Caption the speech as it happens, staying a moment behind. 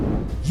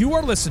You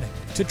are listening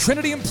to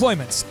Trinity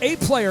Employment's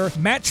A-Player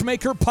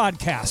Matchmaker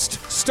podcast,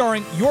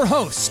 starring your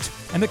host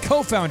and the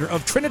co-founder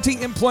of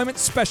Trinity Employment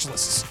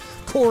Specialists,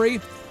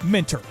 Corey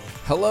Minter.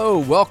 Hello,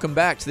 welcome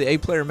back to the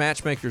A-Player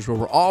Matchmakers, where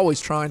we're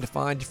always trying to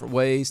find different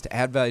ways to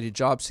add value to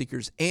job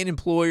seekers and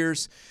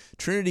employers.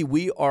 Trinity,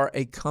 we are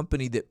a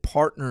company that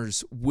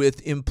partners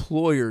with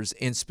employers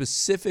and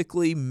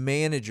specifically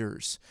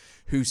managers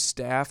who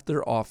staff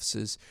their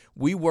offices.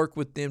 We work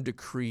with them to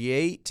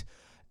create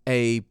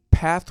a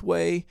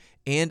pathway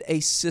and a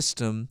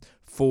system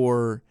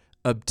for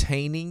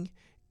obtaining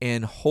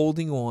and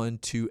holding on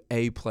to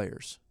A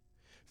players,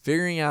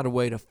 figuring out a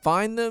way to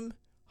find them,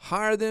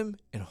 hire them,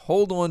 and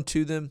hold on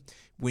to them.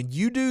 When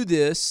you do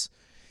this,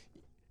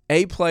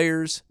 A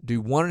players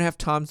do 1.5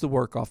 times the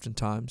work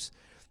oftentimes.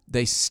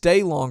 They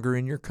stay longer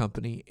in your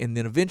company, and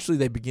then eventually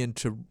they begin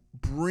to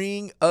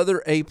bring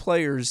other A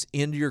players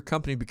into your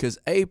company because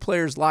A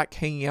players like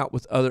hanging out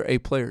with other A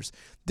players.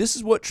 This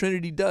is what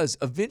Trinity does.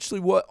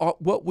 Eventually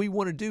what we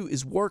want to do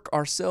is work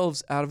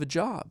ourselves out of a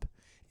job,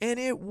 and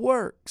it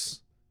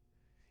works.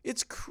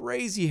 It's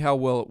crazy how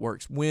well it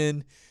works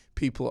when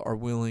people are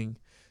willing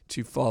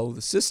to follow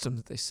the system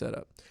that they set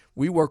up.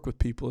 We work with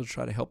people to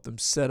try to help them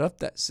set up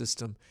that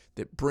system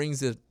that brings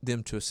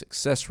them to a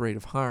success rate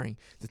of hiring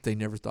that they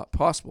never thought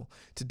possible.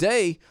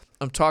 Today,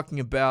 I'm talking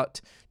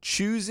about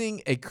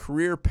choosing a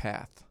career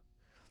path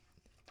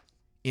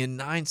in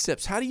 9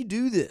 steps. How do you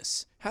do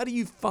this? How do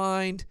you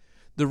find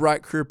the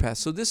right career path?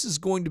 So this is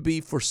going to be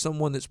for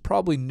someone that's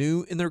probably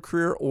new in their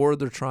career or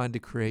they're trying to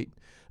create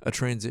a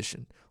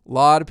transition. A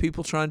lot of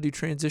people trying to do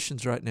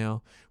transitions right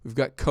now. We've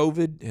got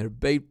COVID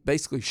and it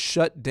basically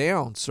shut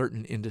down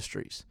certain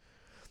industries.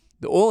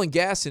 The oil and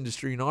gas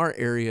industry in our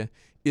area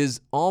is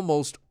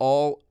almost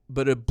all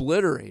but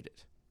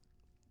obliterated.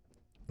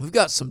 We've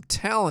got some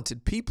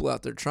talented people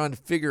out there trying to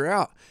figure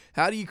out,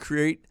 how do you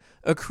create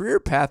a career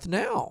path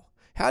now?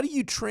 How do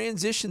you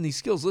transition these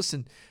skills?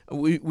 Listen,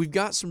 we've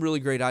got some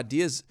really great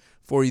ideas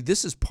for you.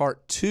 This is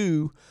part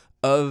 2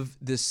 of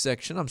this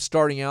section. I'm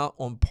starting out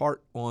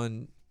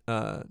on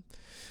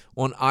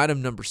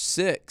item number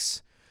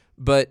 6,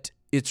 but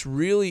it's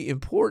really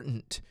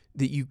important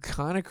that you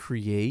kind of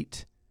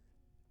create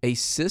a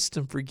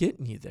system for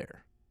getting you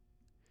there.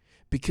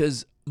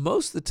 Because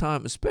most of the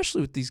time,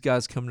 especially with these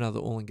guys coming out of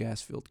the oil and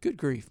gas field, good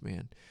grief,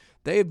 man,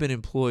 they have been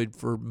employed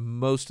for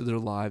most of their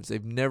lives.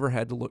 They've never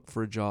had to look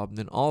for a job. And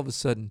then all of a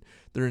sudden,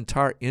 their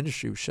entire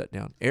industry was shut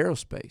down.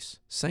 Aerospace,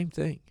 same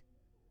thing.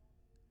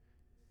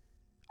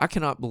 I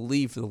cannot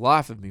believe for the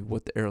life of me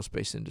what the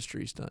aerospace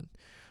industry has done.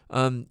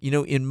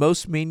 In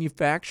most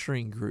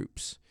manufacturing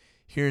groups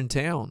here in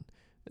town,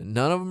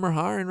 none of them are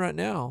hiring right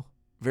now.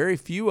 Very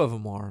few of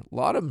them are. A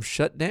lot of them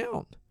shut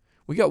down.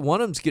 We got one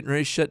of them's getting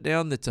ready to shut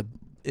down.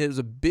 It was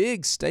a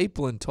big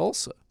staple in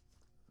Tulsa.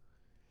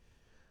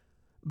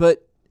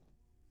 But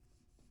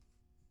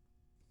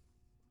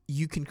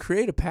you can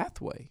create a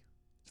pathway.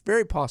 It's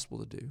very possible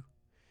to do.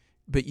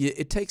 But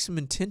it takes some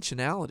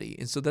intentionality,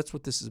 and so that's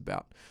what this is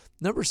about.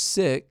 Number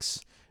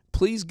 6,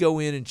 please go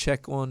in and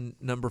check on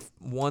number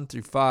 1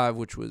 through 5,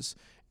 which was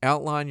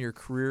outline your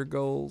career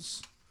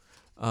goals,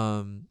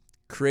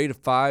 create a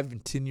 5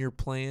 and 10-year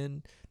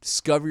plan,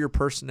 discover your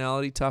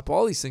personality type.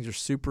 All these things are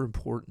super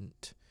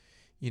important.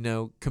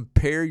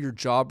 Compare your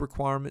job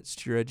requirements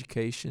to your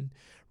education.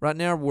 Right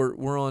now,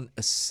 we're on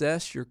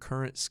assess your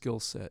current skill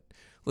set.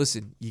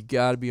 Listen, you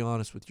got to be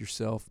honest with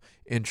yourself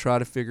and try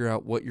to figure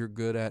out what you're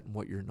good at and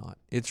what you're not.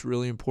 It's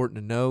really important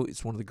to know.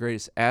 It's one of the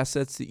greatest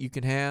assets that you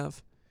can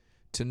have,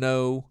 to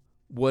know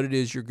what it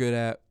is you're good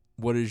at,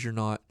 what it is you're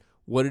not,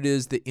 what it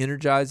is that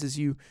energizes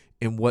you,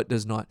 and what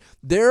does not.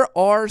 There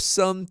are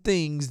some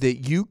things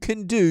that you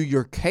can do,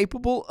 you're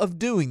capable of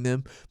doing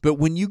them, but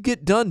when you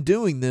get done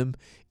doing them,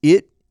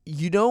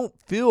 you don't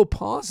feel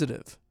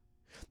positive.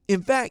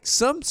 In fact,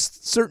 some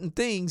certain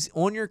things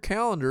on your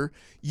calendar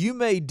you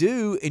may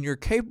do and you're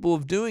capable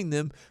of doing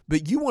them,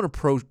 but you want to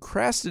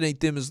procrastinate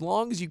them as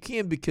long as you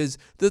can because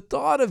the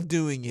thought of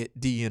doing it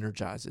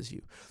de-energizes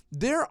you.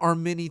 There are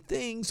many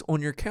things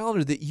on your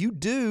calendar that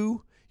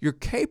you're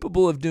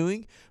capable of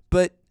doing,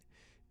 but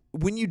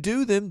when you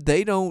do them,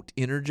 they don't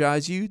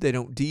energize you, they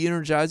don't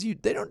de-energize you,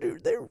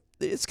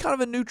 it's kind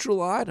of a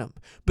neutral item.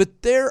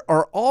 But there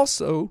are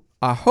also,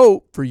 I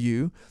hope for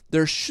you,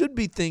 there should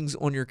be things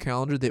on your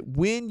calendar that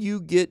when you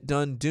get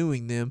done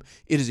doing them,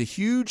 it is a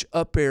huge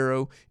up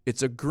arrow.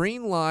 It's a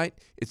green light.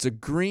 It's a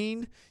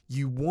green,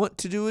 you want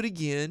to do it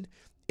again.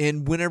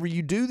 And whenever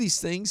you do these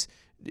things,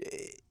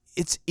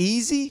 it's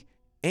easy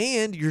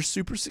and you're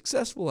super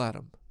successful at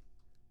them.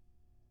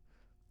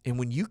 And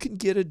when you can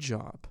get a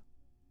job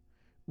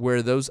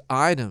where those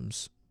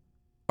items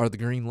are the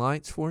green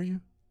lights for you,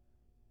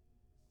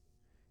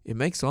 it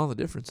makes all the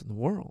difference in the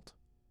world.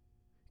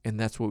 And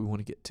that's what we want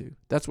to get to.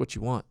 That's what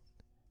you want.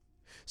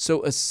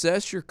 So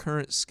assess your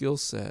current skill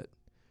set.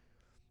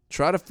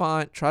 Try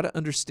to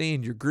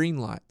understand your green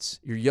lights,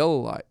 your yellow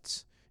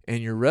lights,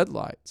 and your red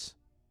lights.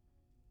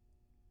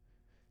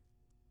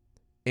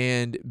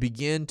 And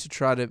begin to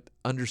try to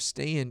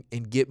understand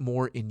and get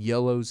more in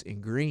yellows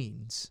and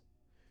greens.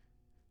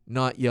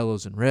 not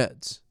yellows and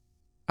reds.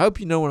 I hope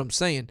you know what I'm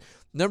saying.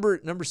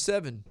 Number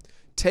 7,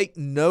 take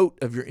note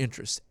of your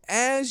interests.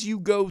 As you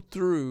go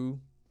through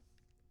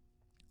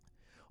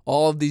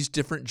all of these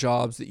different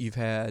jobs that you've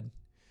had,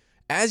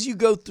 as you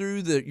go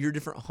through your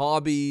different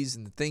hobbies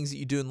and the things that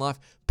you do in life,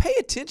 pay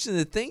attention to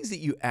the things that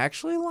you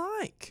actually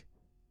like.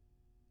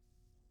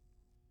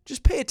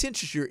 Just pay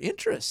attention to your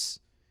interests.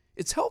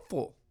 It's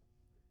helpful.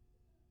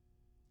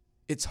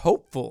 It's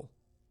hopeful.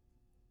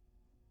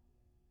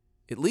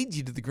 It leads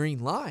you to the green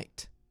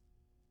light.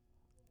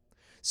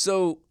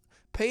 So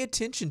pay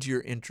attention to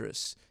your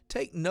interests.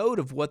 Take note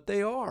of what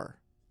they are.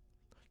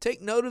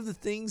 Take note of the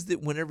things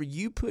that whenever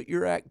you put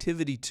your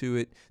activity to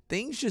it,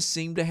 things just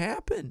seem to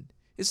happen.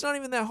 It's not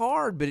even that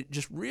hard, but it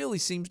just really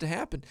seems to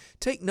happen.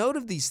 Take note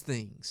of these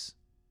things.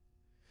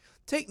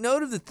 Take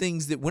note of the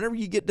things that whenever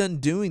you get done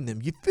doing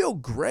them, you feel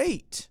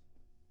great.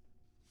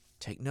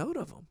 Take note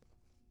of them.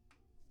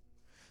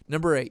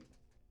 Number 8,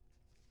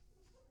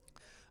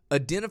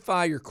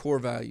 identify your core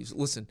values.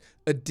 Listen,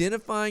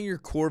 identifying your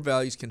core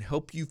values can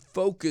help you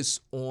focus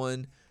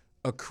on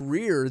a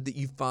career that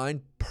you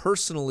find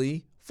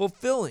personally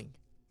fulfilling.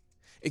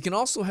 It can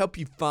also help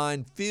you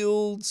find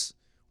fields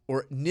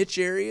or niche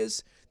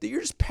areas that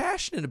you're just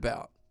passionate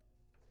about.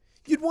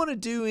 You'd want to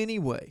do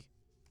anyway.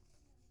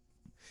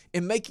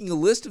 And making a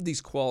list of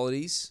these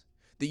qualities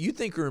that you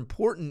think are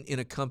important in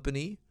a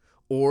company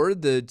or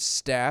the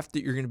staff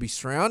that you're going to be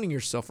surrounding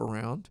yourself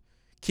around,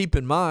 keep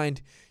in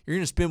mind, you're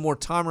going to spend more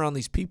time around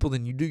these people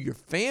than you do your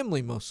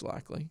family, most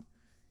likely,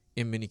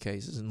 in many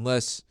cases,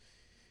 unless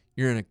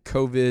you're in a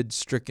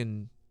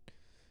COVID-stricken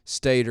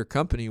state or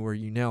company where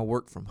you now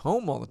work from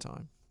home all the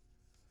time,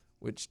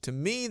 which to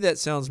me, that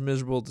sounds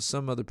miserable. To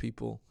some other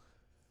people,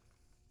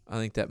 I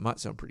think that might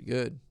sound pretty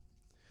good.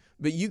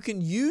 But you can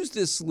use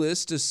this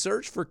list to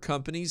search for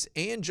companies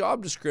and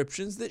job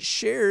descriptions that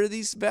share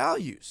these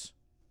values.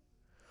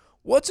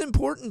 What's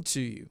important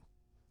to you?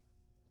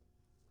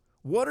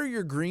 What are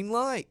your green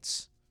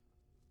lights?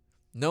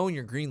 Knowing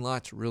your green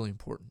lights are really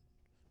important.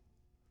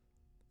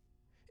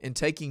 And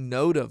taking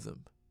note of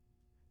them.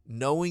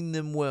 Knowing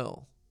them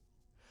well.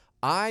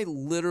 I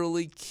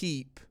literally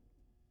keep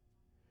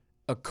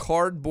a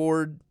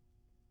cardboard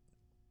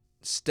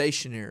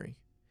stationery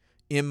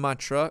in my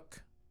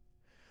truck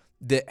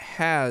that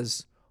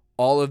has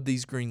all of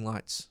these green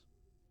lights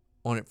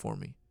on it for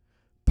me.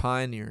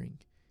 Pioneering,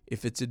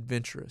 if it's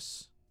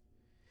adventurous,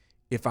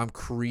 if I'm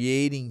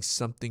creating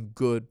something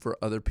good for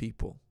other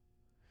people,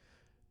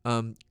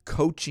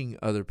 coaching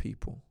other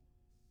people.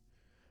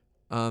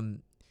 Let's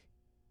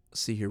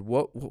see here,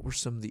 what were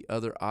some of the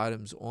other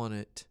items on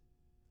it?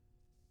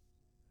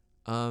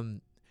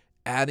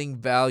 Adding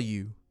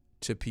value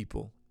to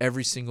people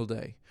every single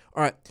day.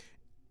 All right.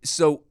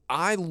 So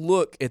I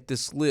look at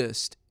this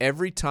list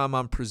every time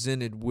I'm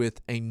presented with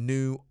a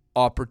new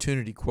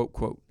opportunity, quote,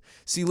 quote.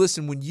 See,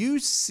 listen, when you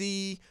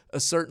see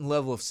a certain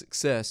level of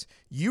success,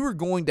 you are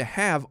going to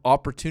have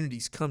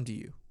opportunities come to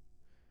you.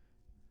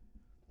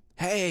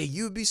 Hey,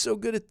 you would be so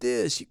good at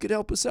this. You could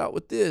help us out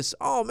with this.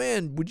 Oh,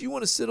 man, would you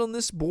want to sit on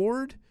this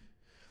board?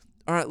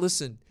 All right,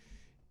 listen.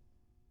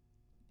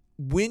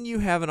 When you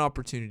have an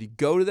opportunity,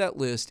 go to that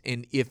list,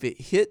 and if it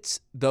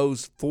hits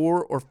those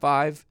 4 or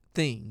 5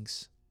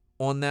 things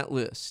on that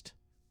list,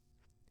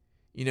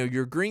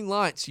 your green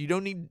lights, you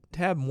don't need to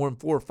have more than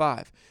 4 or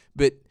 5.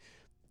 But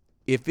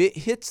if it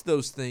hits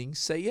those things,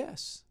 say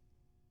yes.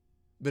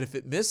 But if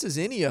it misses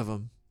any of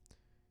them,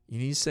 you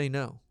need to say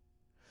no.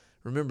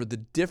 Remember, the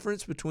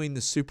difference between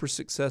the super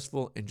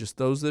successful and just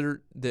those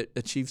that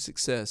achieve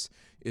success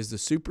is the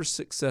super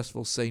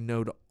successful say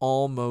no to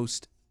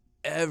almost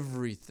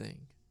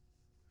everything.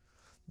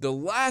 The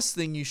last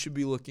thing you should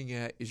be looking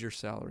at is your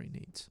salary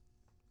needs.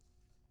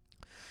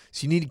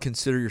 So you need to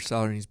consider your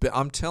salary needs. But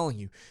I'm telling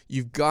you,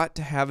 you've got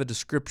to have a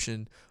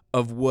description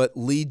of what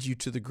leads you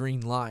to the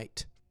green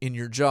light in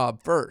your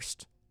job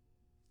first.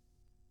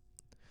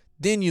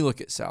 Then you look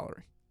at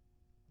salary.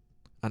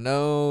 I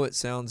know it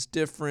sounds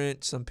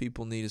different. Some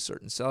people need a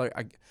certain salary.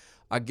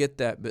 I get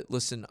that. But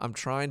listen, I'm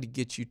trying to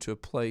get you to a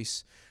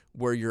place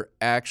where you're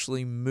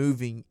actually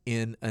moving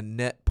in a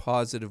net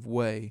positive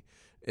way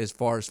as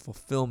far as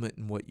fulfillment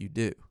in what you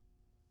do.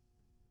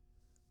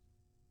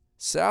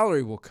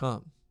 Salary will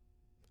come.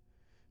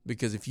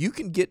 Because if you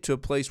can get to a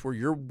place where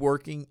you're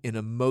working in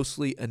a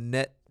mostly a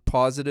net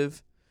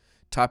positive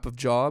type of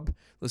job,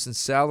 listen,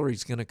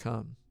 salary's going to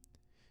come.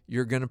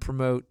 You're going to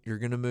promote. You're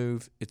going to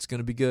move. It's going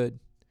to be good.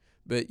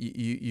 But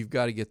you've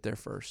got to get there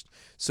first.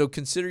 So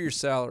consider your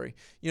salary.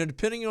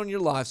 Depending on your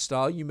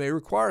lifestyle, you may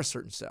require a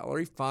certain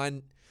salary.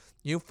 Find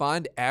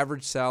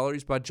average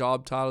salaries by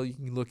job title. You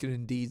can look at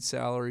Indeed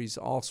salaries,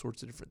 all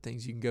sorts of different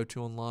things you can go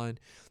to online.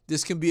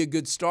 This can be a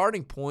good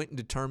starting point in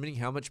determining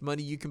how much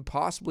money you can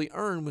possibly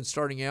earn when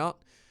starting out.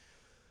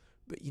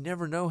 But you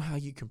never know how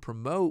you can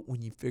promote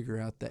when you figure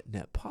out that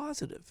net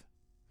positive.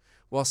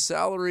 While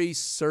salary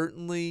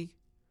certainly,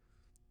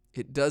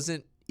 it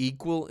doesn't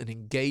equal an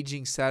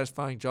engaging,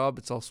 satisfying job,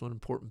 it's also an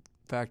important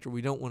factor.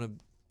 We don't want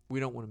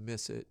to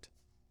miss it.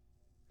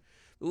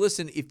 But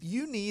listen, if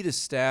you need a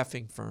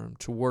staffing firm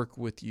to work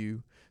with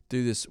you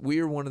through this. We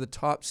are one of the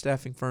top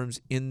staffing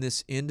firms in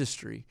this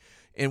industry,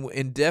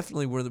 and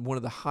definitely we're one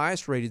of the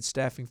highest rated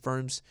staffing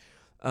firms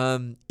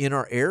in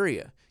our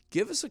area.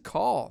 Give us a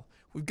call.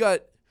 We've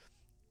got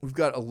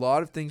a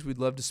lot of things we'd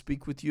love to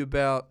speak with you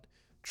about,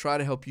 try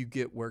to help you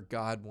get where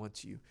God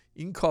wants you.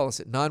 You can call us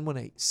at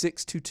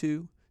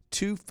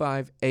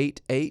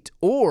 918-622-2588,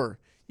 or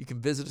you can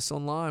visit us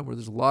online where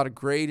there's a lot of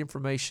great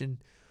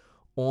information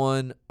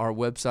on our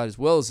website as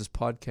well as this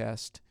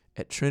podcast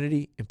at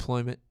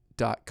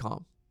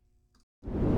trinityemployment.com.